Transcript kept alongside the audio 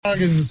On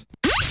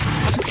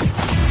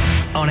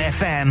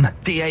FM,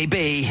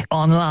 DAB,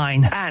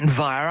 online and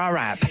via our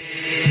app.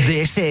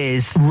 This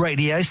is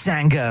Radio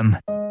Sangam.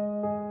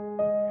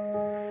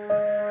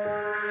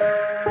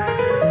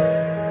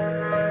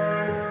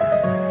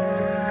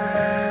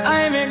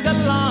 ਐਵੇਂ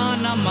ਗੱਲਾਂ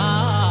ਨਾ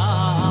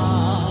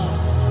ਮਾਰ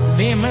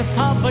ਵੇ ਮੈਂ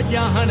ਸਭ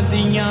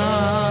ਜਾਣਦੀਆਂ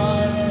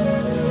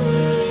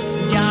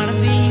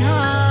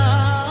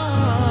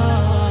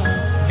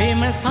ਵੇ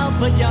ਮੈਂ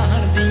ਸਭ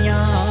ਜਾਣਦੀਆਂ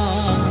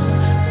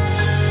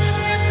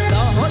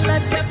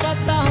ਸਹੂਲਤ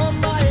ਪਤਾ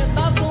ਹੁੰਦਾ ਏ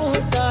ਤਾਂ ਤੂੰ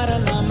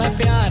ਕਰਨਾ मैं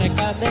प्यार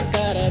कद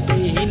कर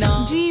दी ना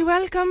जी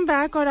वेलकम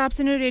बैक और आप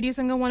सुन रहे रेडियो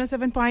संगम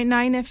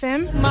 107.9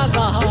 एफएम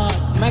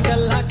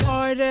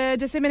और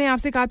जैसे मैंने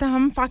आपसे कहा था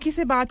हम फाकी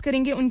से बात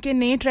करेंगे उनके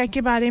नए ट्रैक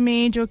के बारे में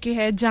जो कि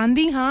है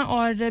जानदी हां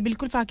और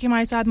बिल्कुल फाकी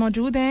हमारे साथ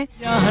मौजूद हैं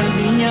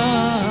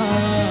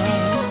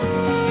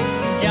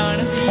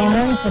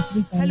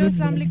हेलो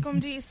अस्सलाम वालेकुम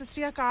जी सत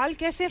श्री अकाल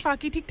कैसे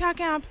फाकी ठीक ठाक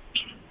हैं आप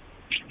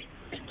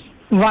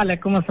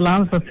वालेकुम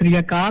अस्सलाम सत श्री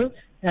अकाल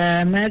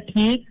मैं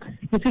ठीक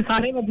ਤੁਸੀਂ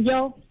ਸਾਰੇ ਵਧੀਆ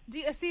ਹੋ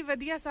जी ਅਸੀਂ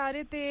ਵਧੀਆ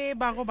ਸਾਰੇ ਤੇ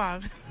ਬਾਗੋ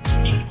ਬਾਗ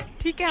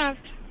ठीक है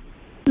आप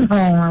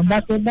हां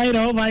बस इतना ही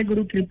रहो भाई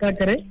गुरु कृपा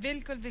करे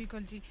बिल्कुल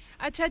बिल्कुल जी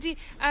अच्छा जी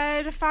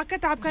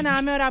रफाकत आपका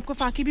नाम है और आपको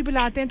फाकी भी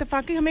बुलाते हैं तो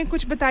फाकी हमें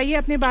कुछ बताइए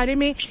अपने बारे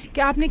में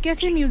कि आपने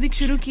कैसे म्यूजिक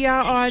शुरू किया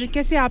और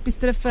कैसे आप इस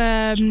तरफ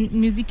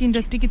म्यूजिक की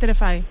इंडस्ट्री की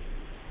तरफ आए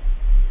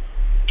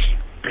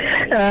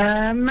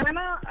मैं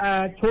ना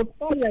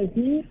छोटा ही आई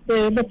थी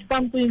ते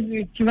बचपन तो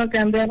जिਵੇਂ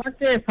ਕਹਿੰਦੇ ਆ ਨਾ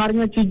ਕਿ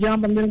ਸਾਰੀਆਂ ਚੀਜ਼ਾਂ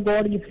ਬੰਦੇ ਨੂੰ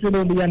ਗੋਡ ਗਿਫਟਡ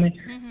ਹੁੰਦੀਆਂ ਨੇ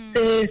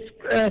ਤੇ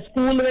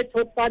ਸਕੂਲ ਵਿੱਚ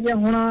ਛੋਟਾ ਜਿਹਾ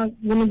ਹੋਣਾ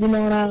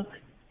ਗੁੰਗੁਣਾਉਣਾ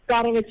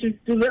ਘਰ ਵਿੱਚ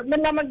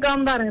ਮੈਂ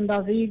ਗਾਉਂਦਾ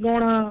ਰਹਿੰਦਾ ਸੀ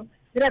ਗਾਉਣਾ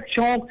ਮੇਰਾ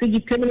ਸ਼ੌਕ ਸੀ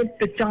ਜਿੱਥੇ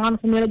ਮੈਨੂੰ ਚਾਂਸ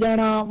ਮਿਲ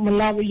ਜਾਣਾ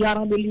ਮੱਲਾ ਵੀ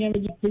ਯਾਰਾਂ ਬੇਲੀਆਂ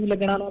ਵਿੱਚ ਜਿੱਥੇ ਵੀ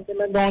ਲੱਗਣਾ ਨਾ ਤੇ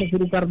ਮੈਂ ਗਾਉਣ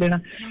ਸ਼ੁਰੂ ਕਰ ਦੇਣਾ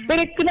ਫਿਰ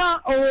ਇੱਕ ਨਾ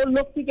ਉਹ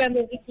ਲੋਕੀ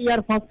ਕਹਿੰਦੇ ਸੀ ਕਿ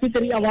ਯਾਰ ਫਾਕੀ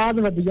ਤੇਰੀ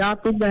ਆਵਾਜ਼ ਵਧੀਆ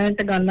ਤੂੰ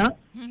ਬੈਂਡ ਗਾਣਾ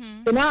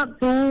ਤੇ ਨਾ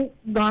ਤੂੰ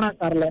ਗਾਣਾ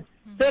ਕਰ ਲੈ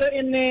ਫਿਰ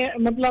ਇਹਨੇ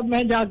ਮਤਲਬ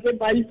ਮੈਂ ਜਾ ਕੇ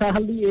 22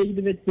 ਸਾਲ ਦੀ ਏਜ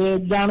ਦੇ ਵਿੱਚ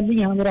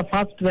ਜਾਣਦੀ ਹਾਂ ਮੇਰਾ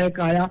ਫਸਟ ਟਰੈਕ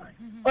ਆਇਆ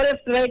और इस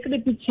ट्रैक के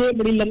पीछे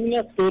बड़ी लंबी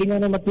स्टोरीਆਂ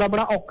ने मतलब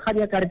बड़ा औखा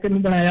जिहा करके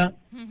नहीं बनाया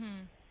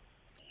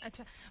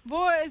अच्छा वो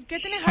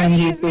कहते हैं हर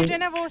चीज में जो है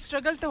ना वो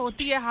स्ट्रगल तो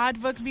होती है हार्ड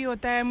वर्क भी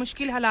होता है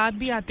मुश्किल हालात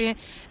भी आते हैं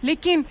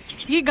लेकिन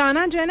ये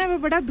गाना जो है ना वो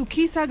बड़ा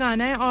दुखी सा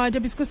गाना है और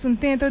जब इसको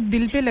सुनते हैं तो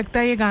दिल पे लगता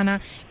है ये गाना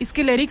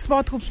इसके लिरिक्स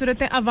बहुत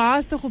खूबसूरत है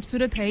आवाज तो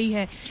खूबसूरत है ही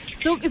है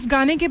सो इस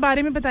गाने के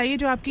बारे में बताइए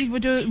जो आपकी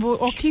वो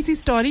औखी सी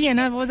स्टोरी है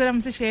ना वो जरा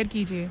हमसे शेयर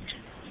कीजिए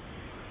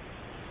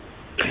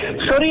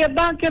ਸੋਰੀ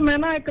ਇਦਾਂ ਕਿ ਮੈਂ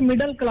ਨਾ ਇੱਕ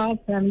ਮਿਡਲ ਕਲਾਸ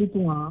ਫੈਮਿਲੀ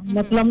ਤੋਂ ਆ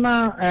ਮਤਲਬ ਨਾ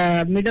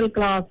ਮਿਡਲ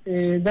ਕਲਾਸ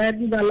ਤੇ ਜ਼ਾਹਿਰ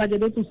ਦੀ ਗੱਲ ਆ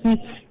ਜਦੋਂ ਤੁਸੀਂ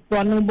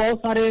ਤੁਹਾਨੂੰ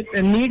ਬਹੁਤ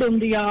ਸਾਰੇ ਨੀਡ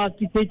ਹੁੰਦੀ ਆ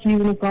ਕਿਸੇ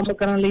ਚੀਜ਼ ਨੂੰ ਕੰਮ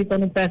ਕਰਨ ਲਈ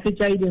ਤੁਹਾਨੂੰ ਪੈਸੇ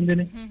ਚਾਹੀਦੇ ਹੁੰਦੇ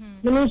ਨੇ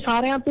ਮੈਨੂੰ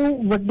ਸਾਰਿਆਂ ਤੋਂ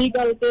ਵੱਡੀ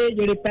ਗੱਲ ਤੇ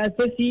ਜਿਹੜੇ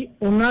ਪੈਸੇ ਸੀ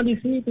ਉਹਨਾਂ ਦੀ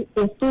ਸੀ ਤੇ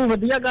ਉਸ ਤੋਂ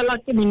ਵਧੀਆ ਗੱਲ ਆ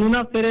ਕਿ ਮੈਨੂੰ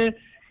ਨਾ ਫਿਰ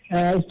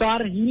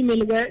ਉਸਤਾਦ ਹੀ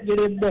ਮਿਲ ਗਏ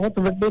ਜਿਹੜੇ ਬਹੁਤ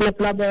ਵੱਡੇ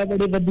ਮਤਲਬ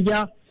ਬੜੇ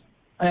ਵਧੀਆ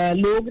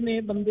ਲੋਕ ਨੇ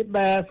ਬੰਦੇ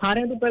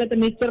ਸਾਰਿਆਂ ਤੋਂ ਪਹਿਲੇ ਤਾਂ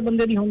ਨੇਚਰ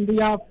ਬੰਦੇ ਦੀ ਹੁੰਦੀ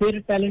ਆ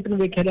ਫਿਰ ਟੈਲੈਂਟ ਨੂੰ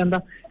ਵੇਖਿਆ ਜਾਂਦਾ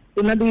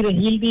ਉਹਨਾਂ ਦੀ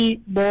ਰਹੀਲ ਦੀ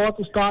ਬਹੁਤ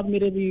ਉਸਤਾਦ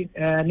ਮੇਰੇ ਦੀ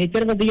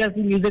ਨੇਚਰ ਵਧੀਆ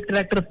ਸੀ 뮤직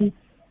ਡਾਇਰੈਕਟਰ ਸੀ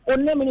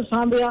ਉਹਨੇ ਮੈਨੂੰ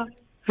ਸਾਂਭਿਆ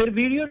ਫਿਰ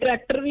ਵੀਡੀਓ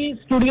ਡਾਇਰੈਕਟਰ ਵੀ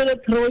ਸਟੂਡੀਓ ਦੇ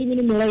ਥਰੂ ਹੀ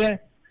ਮੈਨੂੰ ਮਿਲ ਗਿਆ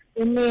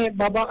ਉਹਨੇ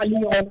ਬਾਬਾ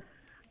ਅਲੀ ਔਰ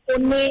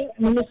ਉਹਨੇ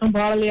ਮੈਨੂੰ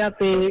ਸੰਭਾਲ ਲਿਆ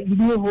ਤੇ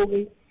ਵੀਡੀਓ ਹੋ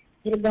ਗਈ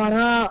ਫਿਰ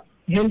ਗਾਣਾ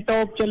ਹਿਲ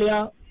ਟੌਪ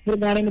ਚਲਿਆ ਫਿਰ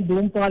ਗਾਣੇ ਨੂੰ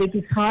ਬੂਮ ਪਾ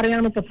ਦਿੱਤੀ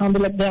ਸਾਰਿਆਂ ਨੂੰ ਪਸੰਦ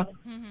ਲੱਗਿਆ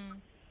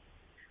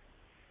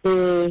ਤੇ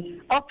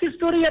ਔਖੀ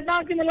ਸਟੋਰੀ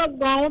ਇਦਾਂ ਕਿ ਮਤਲਬ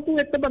ਗਾਉਂ ਤੋਂ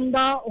ਇੱਕ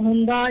ਬੰਦਾ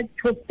ਹੁੰਦਾ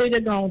ਛੋਟੇ ਜਿਹੇ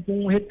ਗਾਉਂ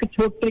ਤੋਂ ਇੱਕ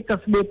ਛੋਟੇ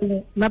ਕਸਬੇ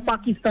ਤੋਂ ਮੈਂ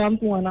ਪਾਕਿਸਤਾਨ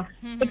ਤੋਂ ਆਣਾ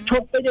ਇੱਕ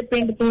ਛੋਟੇ ਜਿਹੇ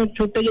ਪਿੰਡ ਤੋਂ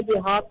ਛੋਟੇ ਜਿਹੇ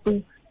ਦੇਹਾਤ ਤੋਂ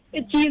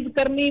ਇਹ ਚੀਜ਼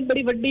ਕਰਨੀ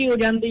ਬੜੀ ਵੱਡੀ ਹੋ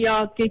ਜਾਂਦੀ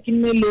ਆ ਕਿ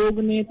ਕਿੰਨੇ ਲੋਕ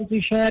ਨੇ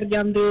ਤੁਸੀਂ ਸ਼ਹਿਰ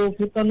ਜਾਂਦੇ ਹੋ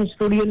ਫਿਰ ਤੁਹਾਨੂੰ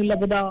ਸਟੂਡੀਓ ਨਹੀਂ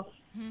ਲੱਭਦਾ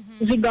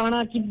ਤੁਸੀਂ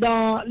ਗਾਣਾ ਕਿੱਦਾਂ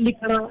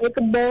ਲਿਖਣਾ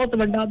ਇੱਕ ਬਹੁਤ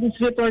ਵੱਡਾ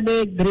ਦੂਸਰੇ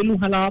ਤੁਹਾਡੇ ਘਰੇਲੂ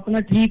ਹਾਲਾਤ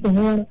ਨਾ ਠੀਕ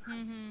ਹੋਣ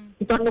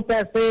ਤੁਹਾਨੂੰ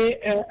ਪੈਸੇ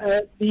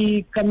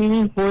ਦੀ ਕਮੀ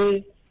ਨਹੀਂ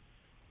ਹੋਏ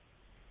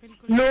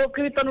ਲੋਕ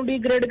ਵੀ ਤੁਹਾਨੂੰ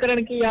ਡੀਗ੍ਰੇਡ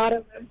ਕਰਨ ਕਿ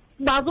ਯਾਰ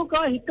ਬਾਜ਼ੂ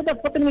ਕਾ ਇੱਕ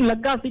ਦਫਾ ਤੈਨੂੰ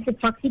ਲੱਗਾ ਸੀ ਕਿ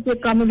ਫਾਕੀ ਤੇ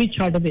ਕੰਮ ਵੀ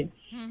ਛੱਡ ਦੇ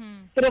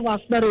ਤੇਰੇ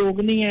ਵਾਸਤੇ ਦਾ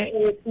ਰੋਗ ਨਹੀਂ ਹੈ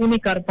ਇਹ ਤੂੰ ਨਹੀਂ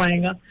ਕਰ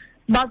ਪਾਏਗਾ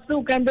ਬਸ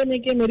ਉਹ ਕਹਿੰਦੇ ਨੇ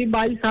ਕਿ ਮੇਰੀ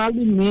 22 ਸਾਲ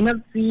ਦੀ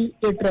ਮਿਹਨਤ ਸੀ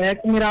ਇਹ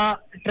ਟਰੈਕ ਮੇਰਾ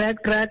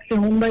ਟਰੈਕ ਤੇ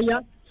ਹੁੰਦਾ ਹੀ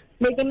ਆ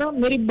ਲੇਕਿਨ ਨਾ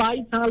ਮੇਰੀ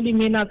 22 ਸਾਲ ਦੀ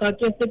ਮਿਹਨਤ ਆ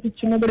ਕਿ ਇਸ ਦੇ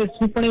ਪਿੱਛੇ ਮੈਂ ਬੜੇ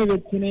ਸੁਪਨੇ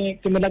ਵੇਖੇ ਨੇ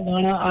ਕਿ ਮੇਰਾ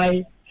ਗਾਣਾ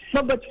ਆਏ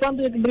ਮੈਂ ਬਚਪਨ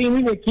ਤੋਂ ਇੱਕ ਡ੍ਰੀਮ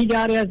ਹੀ ਵੇਖੀ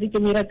ਜਾ ਰਿਹਾ ਸੀ ਕਿ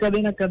ਮੇਰਾ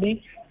ਕਦੇ ਨਾ ਕਦੇ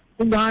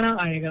ਉਹ ਗਾਣਾ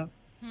ਆਏਗਾ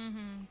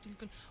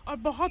बिल्कुल और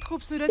बहुत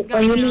खूबसूरत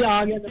गाना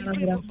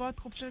है बहुत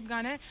खूबसूरत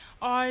गाना है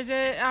और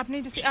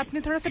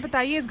आपने थोड़ा सा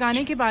बताइए इस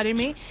गाने के बारे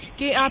में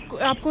कि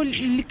आपको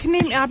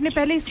लिखने में आपने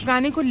पहले इस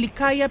गाने को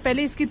लिखा या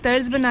पहले इसकी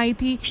तर्ज बनाई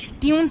थी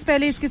ट्यून्स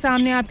पहले इसके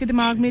सामने आपके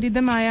दिमाग में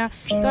रिदम आया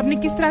तो आपने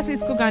किस तरह से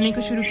इसको गाने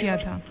को शुरू किया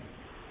था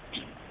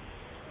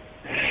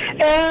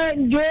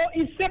जो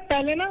इससे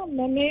पहले ना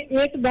मैंने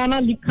एक गाना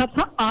लिखा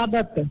था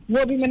आदत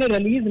वो भी मैंने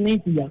रिलीज नहीं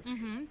किया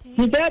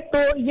ठीक है तो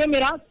ये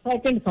मेरा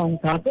सेकंड सॉन्ग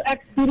था तो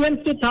एक्सपीरियंस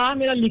जो था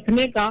मेरा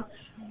लिखने का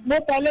वो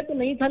पहले तो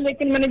नहीं था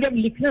लेकिन मैंने जब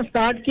लिखना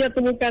स्टार्ट किया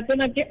तो वो कहते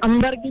ना कि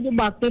अंदर की जो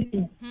बातें थी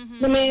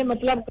मैंने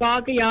मतलब कहा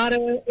कि यार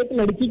एक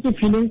लड़की की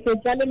फीलिंग से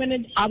पहले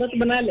मैंने आदत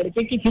बनाया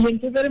लड़के की फीलिंग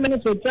से फिर मैंने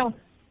सोचा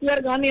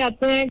शेक्सपियर गाने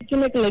आते हैं कि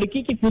एक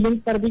लड़की की फीलिंग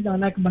पर भी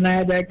गाना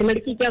बनाया जाए कि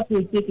लड़की क्या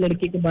सोचती है एक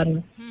लड़की के बारे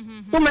में।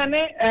 तो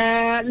मैंने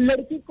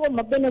लड़की को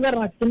मद्देनजर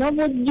रख के ना,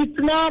 वो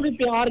जितना भी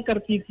प्यार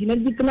करती थी ना,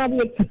 जितना भी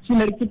एक सच्ची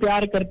लड़की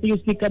प्यार करती है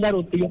उसकी कदर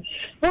होती है,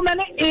 वो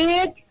मैंने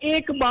एक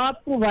एक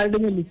बात को वर्ड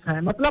में लिखा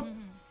है। मतलब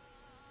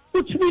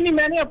कुछ भी नहीं,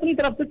 मैंने अपनी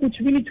तरफ से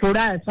कुछ भी नहीं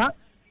छोड़ा ऐसा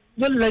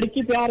जो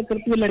लड़की प्यार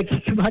करती है लड़के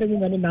के बारे में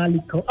मैंने ना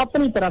लिखो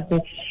अपनी तरफ से।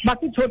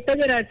 बाकी छोटे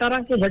जे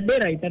राइटर के बड़े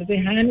राइटर थे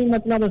है नहीं,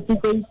 मतलब असं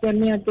कोई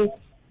कहने कि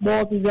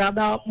बहुत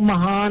ज्यादा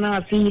महान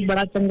असं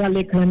बड़ा चंगा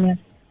लिख लें,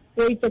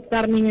 कोई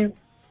चक्कर नहीं है,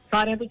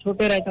 सारे तो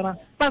छोटे राइटर।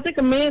 बस एक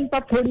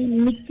मेहनत थोड़ी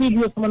निक्की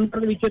जी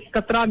समंदर विच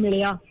कतरा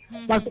मिलिया,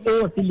 बस वो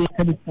असं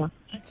लिख दिता।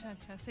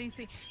 अच्छा सही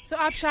सही। सो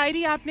आप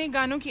शायरी आपने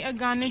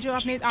गाने जो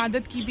आपने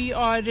आदत की भी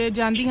और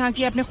जानती हाँ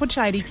की आपने खुद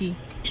शायरी की?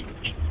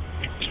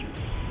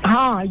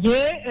 हाँ,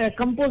 ये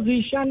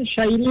कंपोजिशन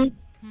शायरी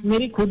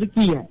मेरी खुद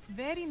की है।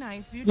 वेरी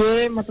नाइस,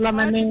 ये मतलब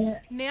मैंने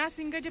नया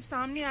सिंगर जब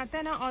सामने आता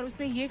है ना और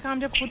उसने ये काम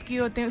जब खुद किए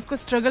होते हैं उसको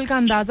स्ट्रगल का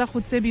अंदाजा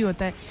खुद से भी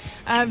होता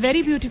है।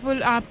 Very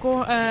beautiful. आपको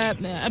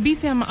अभी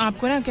से हम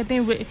आपको ना कहते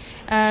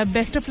हैं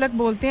बेस्ट ऑफ लक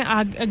बोलते हैं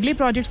अगले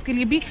प्रोजेक्ट्स के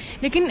लिए भी।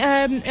 लेकिन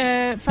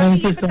फाती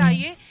ये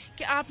बताइए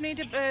कि आपने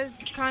जब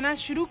खाना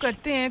शुरू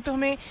करते हैं तो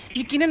हमें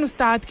यकीनन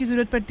उस्ताद की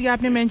ज़रूरत पड़ती है।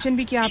 आपने मेंशन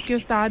भी किया आपके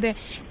उस्ताद हैं,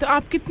 तो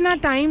आप कितना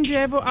टाइम जो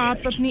है वो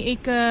आप अपनी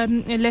एक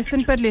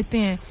लेसन पर लेते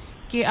हैं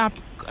कि आप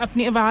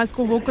अपनी आवाज़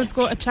को वोकल्स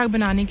को अच्छा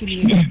बनाने के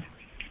लिए?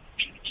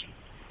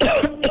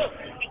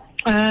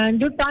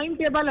 जो टाइम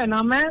टेबल है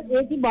ना, मैं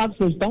एक ही बात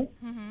सोचता हूँ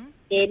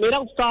कि मेरा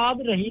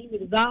उस्ताद रहीम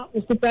मिर्जा,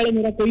 उससे पहले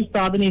मेरा कोई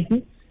उस्ताद नहीं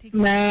थी।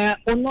 मैं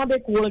उन्होंने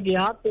कोल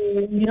गया तो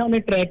मेरा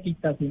उन्हें ट्रैक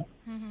किया थी।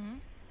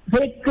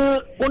 एक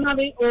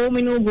उन्होंने वो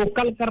मैनू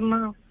वोकल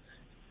करना,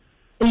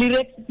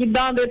 लिरिक्स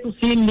किदां दे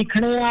तुसी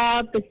लिखने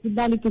आ ते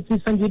किदां दी तुसी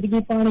संजीदगी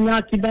पानी आ,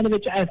 किदां दे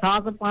विच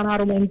एहसास पाना,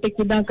 रोमांटिक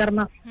किदां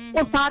करना,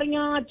 वो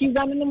सारियां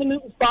चीज़ां मैनू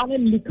उस्ताद ने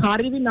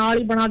लिखारी भी नाल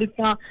ही बना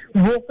दिता।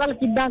 वोकल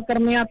किदां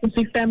करने आ,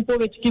 तुसी टेंपो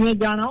विच किवें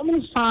जाना, वो मैनू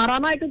सारा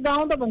ना एक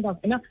गाँव दा बंदा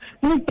सी ना,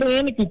 मैनू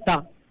ट्रेन किया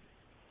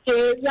कि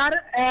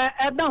यार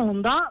ऐदा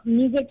हुंदा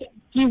म्यूजिक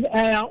चीज़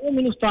है, वो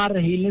मैनू उस्ताद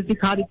रहील ने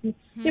सिखा दी।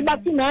 ते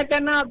बाकी मैं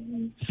कहना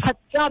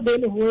सच्चा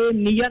दिल होए,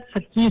 नीयत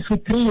सच्ची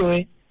सुथरी होए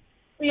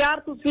तो यार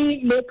तुसी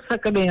लिख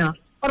सकदे आ।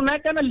 और मैं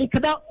कहना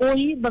लिखदा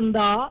ओही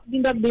बंदा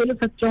जिंदा दिल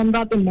सच्चा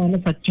हुंदा ते मन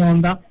सच्चा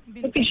हुंदा,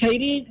 क्योंकि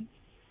शायरी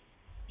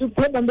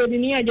झूठे बंदे दी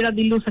नहीं है जेड़ा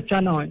दिलों सच्चा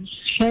ना होए,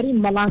 शायरी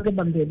मलंग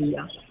बंदे दी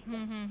आ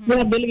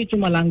जेड़ा दिल विच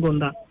मलंग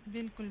हुंदा।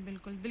 बिल्कुल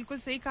बिल्कुल बिल्कुल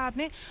सही कहा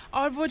आपने।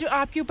 और वो जो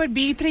आपके ऊपर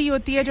बीत रही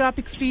होती है, जो आप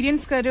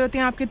एक्सपीरियंस कर रहे होते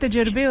हैं, आपके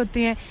तजुर्बे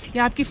होते हैं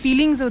या आपकी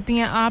फीलिंग्स होती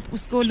हैं, आप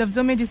उसको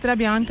लफ्जों में जिस तरह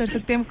बयान कर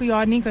सकते हैं कोई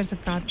और नहीं कर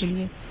सकता आपके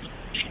लिए।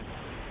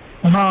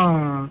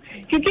 हाँ,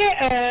 क्योंकि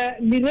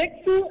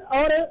लिरिक्स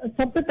और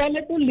सबसे पहले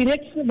तो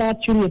लिरिक्स से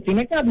बात शुरू होती है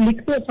ना कि आप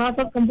लिखते हो साथ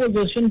साथ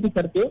कंपोजिशन भी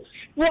करते हो।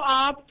 वो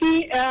आपकी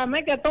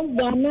मैं कहता हूँ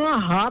गाना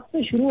हाथ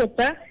से शुरू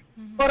होता है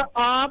और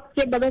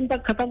आपके बदन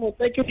तक खत्म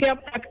होता है, क्योंकि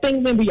आप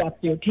एक्टिंग में भी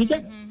आते हो। ठीक है,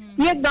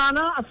 ये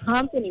गाना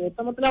आसान तो नहीं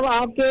होता, मतलब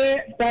आपके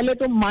पहले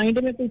तो माइंड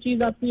में कोई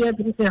चीज आती है,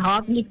 फिर उसे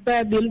हाथ लिखता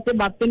है, दिल से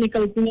बातें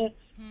निकलती हैं,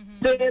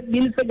 फिर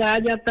दिल से गाया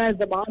जाता है,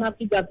 जबान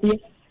आपकी जाती है।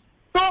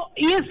 तो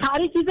ये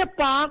सारी चीजें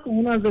पाक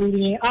होना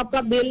जरूरी है।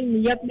 आपका दिल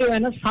नियत जो है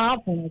ना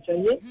साफ होना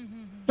चाहिए।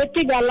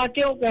 सच्ची गल आ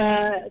कि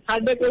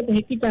साडे कोल तो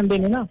हिकी कहंदे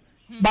ने ना,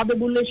 बाबे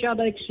बुल्ले शाह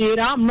दा एक शेर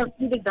आ,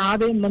 मस्जिद ढा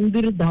दे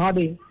मंदिर ढा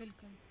दे,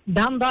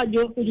 ढांदा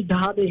जो कुछ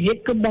ढा दे,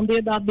 एक बंदे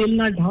दा दिल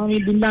ना ढावी,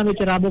 दिलां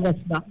विच रब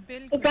वसदा।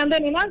 तो कहंदे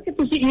ने ना कि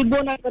तुसी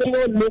ईगो ना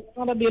करियो,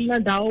 लोकां दा दिल ना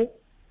ढाओ।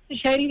 ते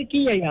शायरी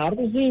की है यार,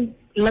 तुसी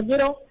लगे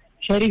रहो,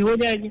 शायरी हो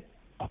जाएगी।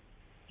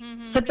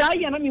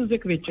 सच्चाई है ना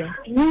म्यूजिक विच,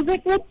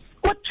 म्यूजिक विच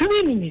कुछ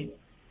भी नहीं है।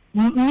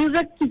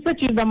 म्यूजिक किसी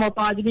चीज का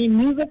मोहताज नहीं,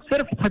 म्यूजिक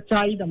सिर्फ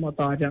सच्चाई का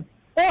मोहताज है।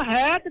 वो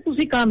है तो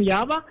तुसी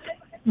कामयाब आ,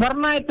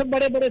 वरना इतने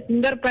बड़े बड़े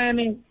सिंगर पे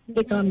ने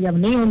जो कामयाब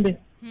नहीं होंगे।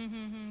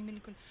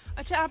 बिल्कुल।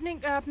 अच्छा,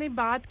 आपने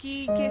बात की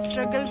कि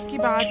स्ट्रगल्स की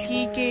बात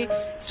की कि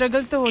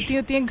स्ट्रगल्स तो होती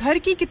हैं। घर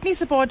की कितनी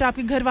सपोर्ट,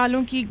 आपके घर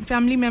वालों की,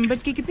 फैमिली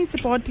मेंबर्स की कितनी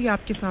सपोर्ट थी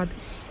आपके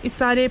साथ इस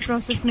सारे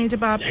प्रोसेस में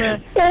जब आप?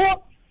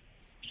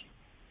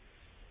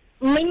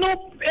 मैनू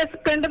इस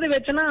पिंड दे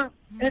विच ना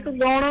एक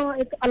गाना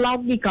एक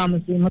अलग ही काम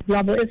सी,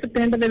 मतलब इस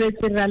पिंड दे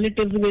विच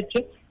रिलेटिव्स विच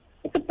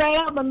एक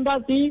पहला बंदा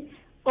सी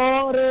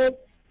और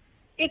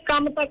एक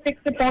काम तक एक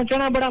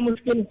पहुंचना बड़ा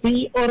मुश्किल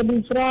सी। और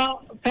दूसरा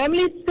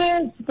फैमिली से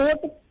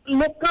सपोर्ट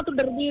लोकां तो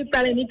डरदी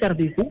पहले नहीं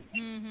करदी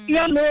सी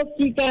या लोग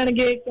की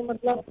कहणगे कि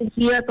मतलब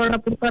तुसी है तुहाडा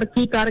पुत्तर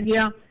की कर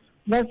गया।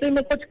 वैसे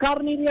मैं कुछ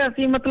कर नहीं रहा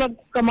सी, मतलब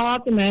कमा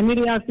तो मैं नहीं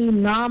रहा सी,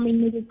 ना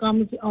मैनू कोई काम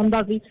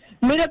आंदा सी,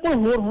 मेरे को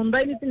होर होंदा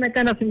ही नहीं सी। मैं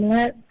कहना सी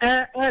मैं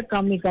ए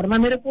काम नहीं करना,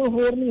 मेरे को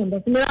होर नहीं होंदा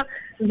सी, मेरा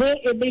वे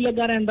एडा ही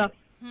लगा रहंदा,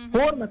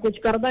 होर मैं कुछ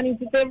करदा नहीं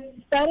सी। ते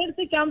पेरेंट्स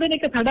से चाहंदे ने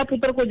कि साडा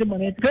पुत्तर कुछ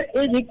बने। फिर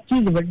एक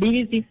चीज वड्डी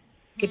भी सी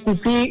कि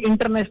तुसी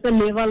इंटरनेशनल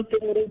लेवल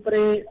ते मेरे ऊपर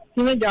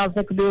किवें जा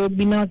सकदे हो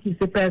बिना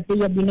किसी पैसे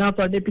या बिना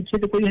तुहाडे पीछे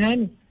तो कोई है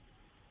नहीं।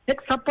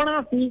 एक सपना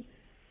सी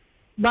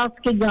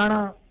बस के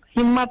जाना,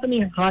 हिम्मत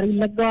नहीं हारी,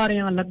 लगा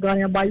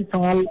रहा 22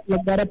 साल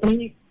लगा रहा।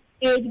 अपनी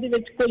एज दे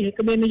विच कोई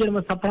एक दिन जब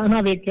मैं सपना ना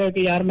वेख्या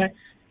कि यार मैं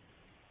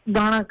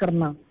गाना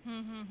करना।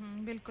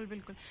 बिल्कुल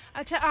बिल्कुल।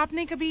 अच्छा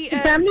आपने कभी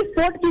फैमिली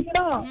सपोर्ट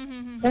किया,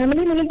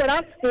 फैमिली मैंने बड़ा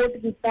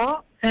सपोर्ट किया,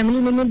 फैमिली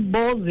मैंने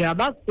बहुत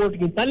ज्यादा सपोर्ट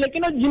किया,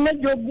 लेकिन जिन्हें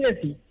योग्य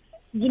सी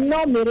जिन्ना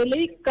मेरे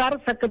लिए कर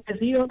सकते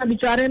सी उन्हें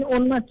बेचारे ने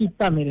उन्ना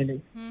किया मेरे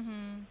लिए।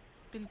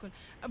 बिल्कुल।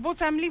 वो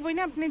फैमिली वही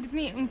ना अपने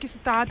जितनी उनकी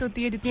सतात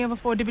होती है, जितनी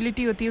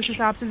अफोर्डेबिलिटी होती है उस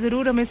हिसाब से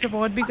ज़रूर हमें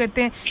सपोर्ट भी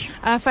करते हैं,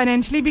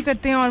 फाइनेंशियली भी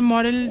करते हैं और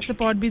मॉरल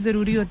सपोर्ट भी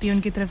ज़रूरी होती है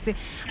उनकी तरफ से।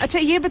 अच्छा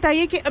ये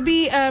बताइए कि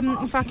अभी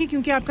फाकी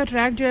क्योंकि आपका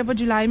ट्रैक जो है वो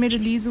जुलाई में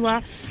रिलीज़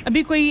हुआ,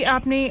 अभी कोई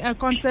आपने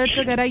कॉन्सर्ट्स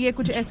वगैरह या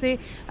कुछ ऐसे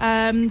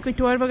कोई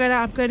टूर वगैरह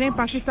आप कर रहे हैं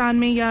पाकिस्तान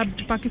में या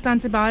पाकिस्तान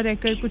से बाहर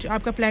रहकर, कुछ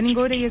आपका प्लानिंग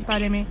हो रही है इस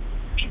बारे में?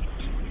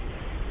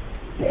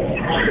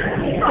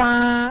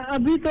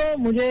 अभी तो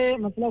मुझे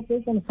मतलब कोई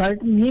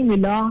कंसर्ट नहीं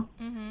मिला,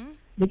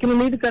 लेकिन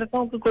उम्मीद करता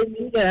हूँ कि कोई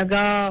मिल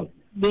जाएगा,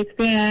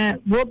 देखते हैं।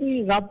 वो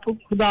भी रब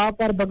खुदा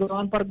पर,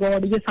 भगवान पर,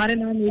 गॉड, ये सारे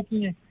नाम एक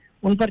ही हैं,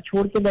 उन पर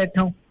छोड़ के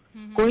बैठा हूँ।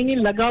 कोई नहीं,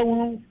 लगा हुआ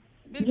हूँ,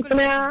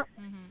 जितना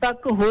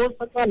तक हो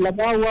सका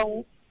लगा हुआ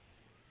हूँ,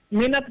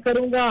 मेहनत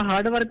करूंगा,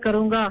 हार्ड वर्क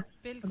करूंगा।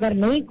 अगर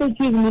नहीं कोई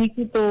चीज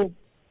मिलती तो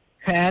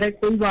खैर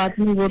कोई बात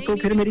नहीं, वो तो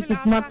फिर मेरी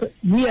किस्मत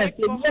ही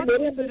ऐसी है,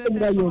 मेरे अंदर तो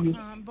बुराई होगी।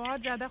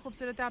 बहुत ज़्यादा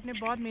खूबसूरत है, आपने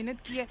बहुत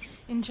मेहनत की है,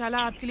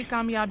 इंशाल्लाह आपके लिए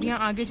कामयाबियां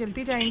आगे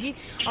चलती जाएंगी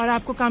और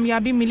आपको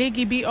कामयाबी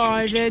मिलेगी भी,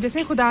 और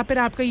जैसे खुदा पर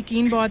आपका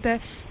यकीन बहुत है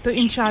तो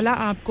इंशाल्लाह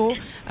आपको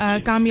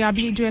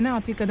कामयाबी जो है ना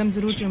आपके कदम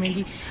ज़रूर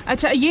चूमेगी।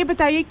 अच्छा ये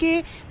बताइए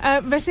कि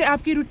वैसे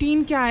आपकी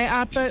रूटीन क्या है,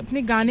 आप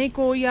अपने गाने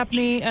को या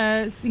अपने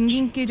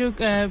सिंगिंग के जो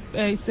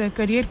इस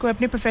करियर को,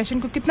 अपने प्रोफेशन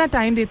को कितना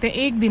टाइम देते हैं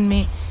एक दिन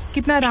में,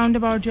 कितना राउंड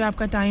अबाउट जो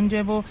आपका टाइम जो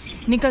है वो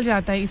निकल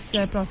जाता है इस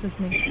प्रोसेस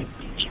में?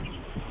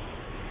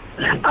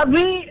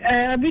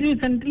 अभी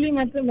रिसेंटली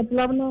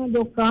मतलब ना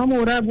जो काम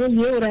हो रहा है वो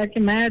ये हो रहा है कि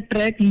मैं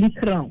ट्रैक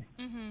लिख रहा हूँ,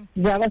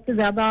 ज्यादा से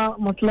ज्यादा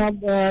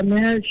मतलब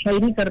मैं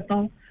शायरी करता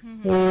हूँ,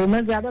 तो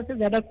मैं ज्यादा से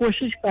ज्यादा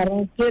कोशिश कर रहा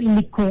हूँ कि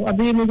लिखूं।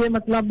 अभी मुझे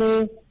मतलब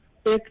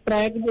एक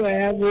ट्रैक जो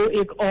है वो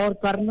एक और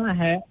करना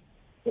है,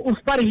 तो उस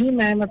पर ही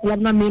मैं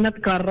मतलब ना मेहनत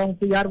कर रहा हूँ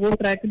कि यार वो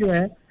ट्रैक जो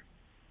है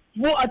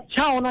वो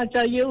अच्छा होना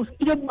चाहिए,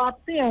 उसकी जो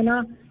बातें है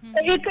ना।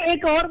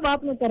 एक और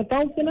बात मैं करता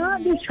हूँ कि ना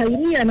जो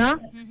शायरी है ना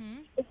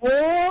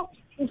वो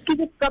उसकी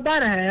जो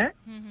कदर है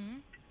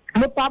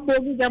वो तब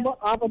होगी जब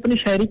आप अपनी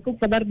शायरी को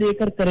कदर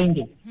देकर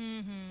करेंगे।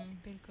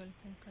 बिल्कुल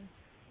बिल्कुल।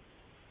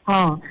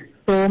 हाँ,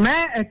 तो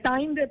मैं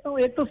टाइम देता हूँ।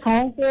 एक तो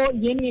सॉन्ग को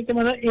ये नहीं है कि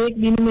मतलब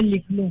एक दिन में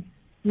लिख लूं,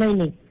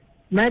 नहीं,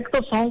 मैं एक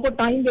तो सॉन्ग को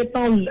टाइम देता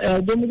हूँ,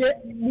 जो मुझे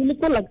दिल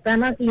को लगता है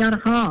ना कि यार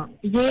हाँ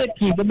ये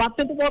ठीक है।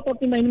 बातें तो बहुत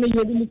होती माइंड में,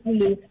 ये भी लिख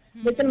लूँ,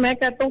 लेकिन मैं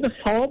कहता हूँ कि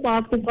 100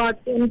 बात को काट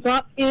के उनका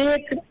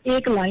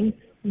एक लाइन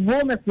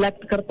वो मैं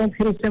सिलेक्ट करता हूँ,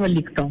 फिर उससे मैं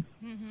लिखता हूँ।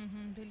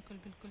 बिल्कुल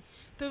बिल्कुल।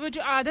 तो वो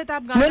जो आदत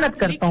आप गाना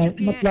करता हूँ,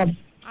 मतलब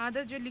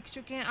आदत जो लिख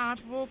चुके हैं आप,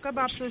 वो कब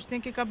आप सोचते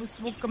हैं कि कब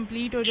वो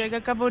कंप्लीट हो जाएगा,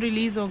 कब वो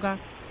रिलीज होगा?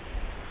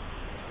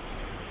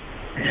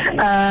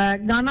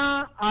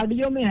 गाना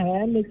ऑडियो में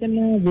है,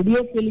 लेकिन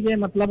वीडियो के लिए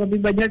मतलब अभी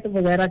बजट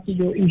वगैरह की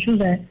जो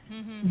इश्यूज हैं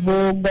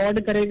वो गॉड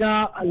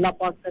करेगा, अल्लाह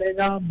पाक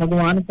करेगा,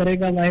 भगवान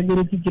करेगा,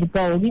 वाहेगुरु की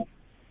कृपा होगी,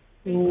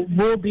 तो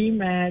वो भी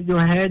मैं जो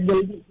है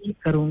जल्दी ही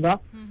करूंगा।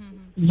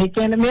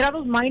 लेकिन मेरा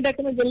तो माइंड है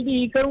कि मैं जल्दी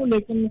ही करूं,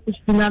 लेकिन कुछ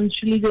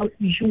फाइनेंशियली जो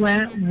इशू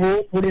हैं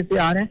वो थोड़े से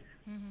आ रहे हैं,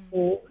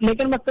 तो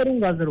लेकिन मैं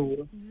करूंगा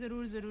जरूर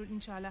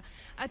इंशाल्लाह।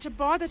 अच्छा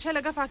बहुत अच्छा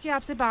लगा फाकी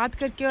आपसे बात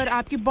करके, और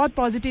आपकी बहुत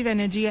पॉजिटिव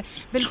एनर्जी है।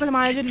 बिल्कुल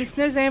हमारे जो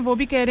लिसनर्स हैं वो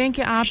भी कह रहे हैं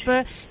कि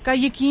आपका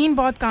यकीन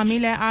बहुत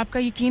कामिल है, आपका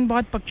यकीन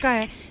बहुत पक्का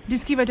है,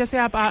 जिसकी वजह से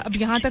आप अब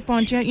यहाँ तक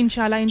पहुँचे हैं।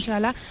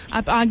 इंशाल्लाह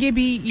आप आगे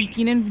भी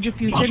यकीनन जो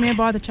फ्यूचर में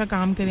बहुत अच्छा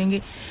काम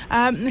करेंगे।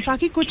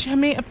 फाकी कुछ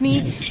हमें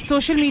अपनी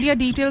सोशल मीडिया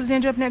डिटेल्स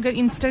हैं जो अपने, अगर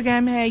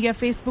इंस्टाग्राम है या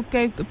फेसबुक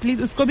का, तो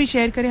प्लीज़ उसको भी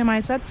शेयर करें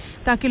हमारे साथ,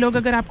 ताकि लोग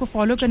अगर आपको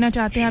फॉलो करना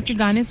चाहते हैं, आपके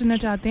गाने सुनना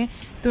चाहते हैं,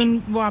 तो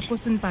वो आपको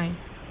सुन पाएं।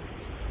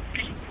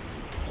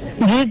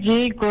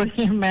 जी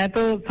कोई, मैं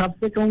तो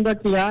सबसे कहूंगा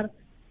कि यार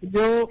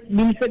जो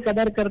दिल से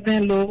कदर करते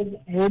हैं लोग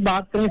वो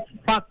बात करें।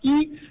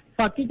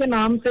 फाकी के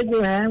नाम से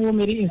जो है वो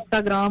मेरी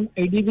इंस्टाग्राम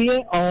आईडी भी है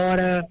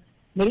और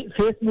मेरी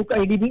फेसबुक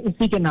आईडी भी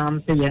उसी के नाम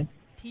से है।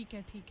 ठीक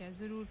है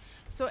ज़रूर।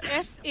 सो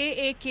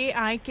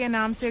FAAKI के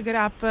नाम से अगर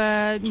आप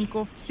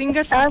इनको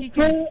सिंगर फाकी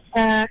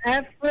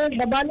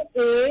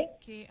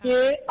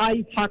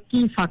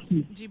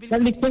फाकी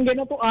जब लिखेंगे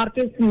ना तो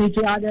आर्टिस्ट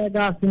नीचे आ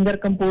जाएगा, सिंगर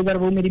कंपोजर,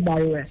 वो मेरी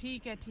बायो है।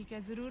 ठीक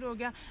है ज़रूर हो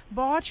गया।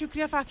 बहुत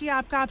शुक्रिया फाकी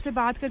आपका, आपसे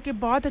बात करके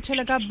बहुत अच्छा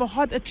लगा।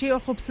 बहुत अच्छे और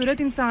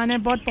खूबसूरत इंसान है,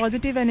 बहुत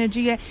पॉजिटिव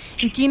एनर्जी है।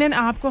 यकीनन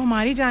आपको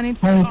हमारी जानिब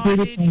से और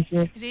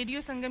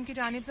रेडियो संगम की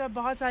जानिब से और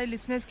बहुत सारे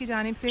लिसनर्स की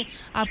जानिब से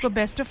आपको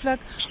बेस्ट ऑफ लक,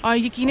 और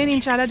यकीनन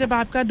इंशाल्लाह जब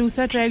आपका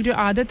दूसरा ट्रैक जो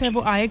आदत है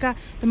वो आएगा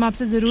तो हम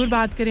आपसे ज़रूर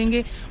बात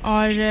करेंगे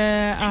और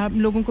आप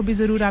लोगों को भी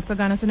ज़रूर आपका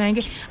गाना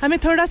सुनाएंगे। हमें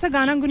थोड़ा सा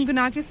गाना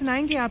गुनगुना के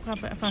सुनाएंगे आप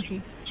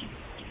फाकी?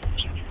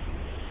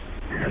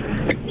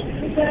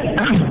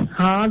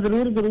 हाँ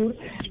जरूर।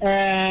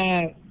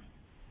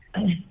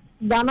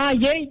 गाना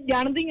ये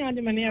जान दी आज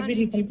मैंने अभी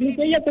रिसेंटली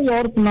से, या कोई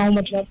और सुनाऊं?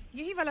 मतलब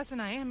यही वाला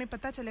सुनाए, हमें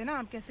पता चले ना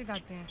आप कैसे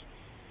गाते हैं।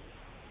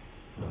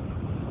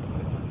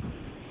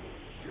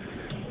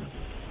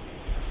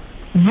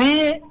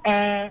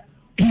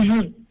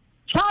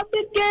 ਛੱਡ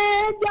ਕੇ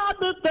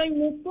ਜਦ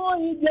ਤੈਨੂੰ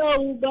ਕੋਈ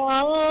ਜਾਊਗਾ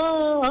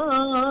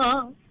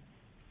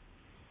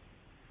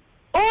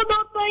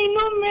ਉਦੋਂ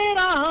ਤੈਨੂੰ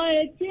ਮੇਰਾ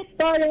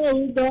ਚੇਤਾ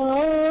ਆਊਗਾ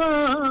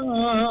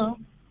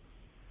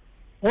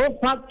ਉਹ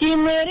ਫਾਕੀ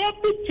ਮੇਰੇ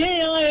ਪਿੱਛੇ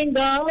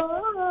ਆਏਗਾ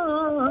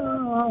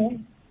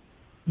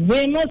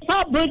ਵੇ ਮੈਂ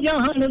ਸਭ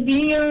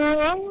ਜਾਣਦੀਆਂ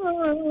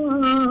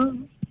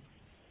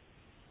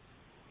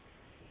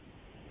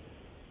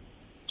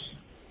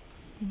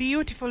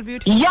Beautiful.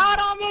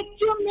 ਯਾਰਾਂ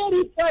ਵਿੱਚ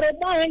ਮੇਰੀ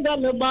ਕਰਦਾ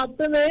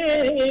ਗੱਲਬਾਤ ਵੇ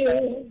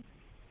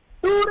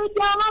ਟੁੱਟ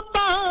ਜਾਵਾਂ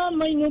ਤਾਂ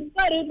ਮੈਨੂੰ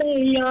ਕਰਦੇ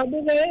ਯਾਦ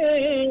ਵੇ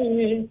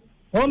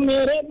ਉਹ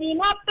ਮੇਰੇ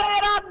ਬਿਨਾ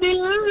ਤੇਰਾ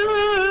ਦਿਲ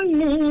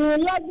ਨਹੀਂ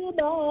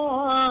ਲੱਗਦਾ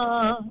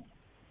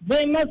ਵੇ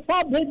ਮੈਂ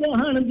ਸਭ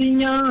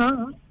ਜਾਣਦੀਆਂ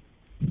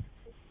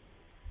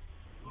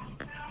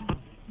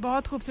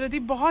बहुत खूबसूरत,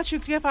 बहुत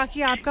शुक्रिया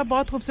फाकी आपका,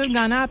 बहुत खूबसूरत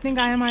गाना आपने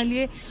गाया हमारे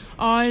लिए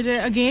और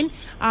अगेन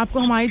आपको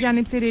हमारी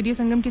जानिब से रेडियो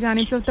संगम की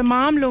जानिब से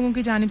तमाम लोगों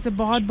की जानिब से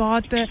बहुत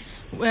बहुत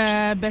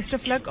बेस्ट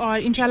ऑफ लक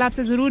और इंशाल्लाह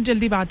आपसे ज़रूर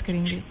जल्दी बात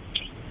करेंगे।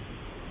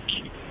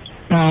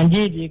 हाँ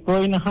जी जी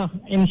कोई ना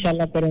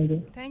इंशाल्लाह करेंगे।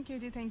 Thank you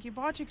ji, thank you,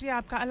 बहुत शुक्रिया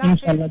आपका। अल्लाह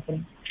हाफिज़।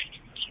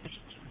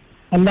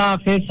 अल्लाह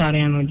हाफिज़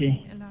सारे नु जी।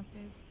 अल्लाह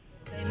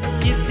हाफिज़।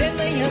 किसे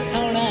नहीं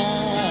हसाना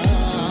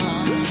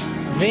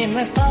वे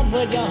मैं सब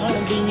जान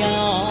दिया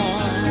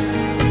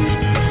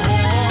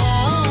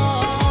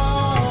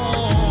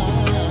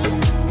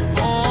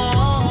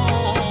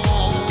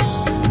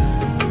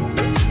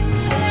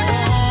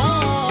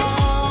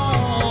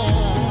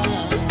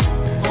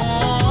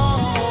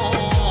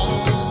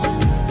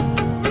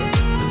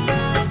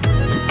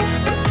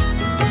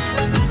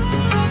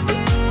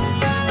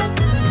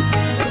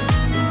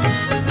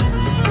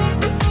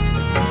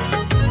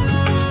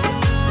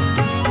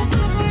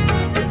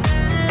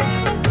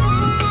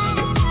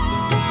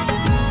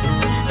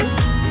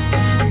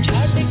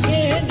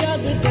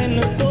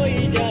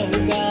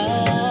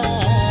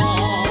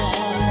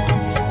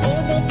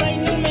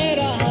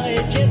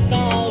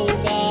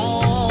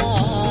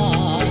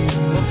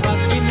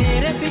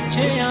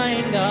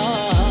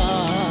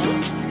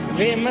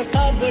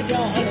सब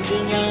जान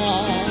दिया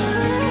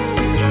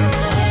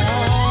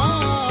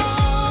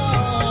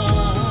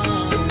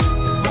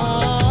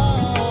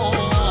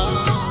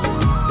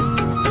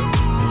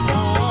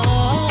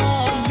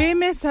वे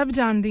मैं सब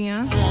जान दिया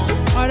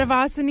और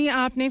आवाज सुनी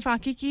आपने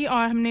फाकी की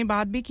और हमने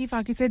बात भी की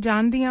फाकी से।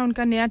 जान दिया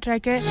उनका नया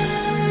ट्रैक है,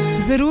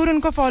 जरूर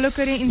उनको फॉलो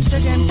करें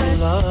इंस्टाग्राम पर।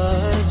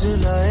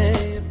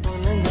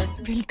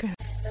 बिल्कुल।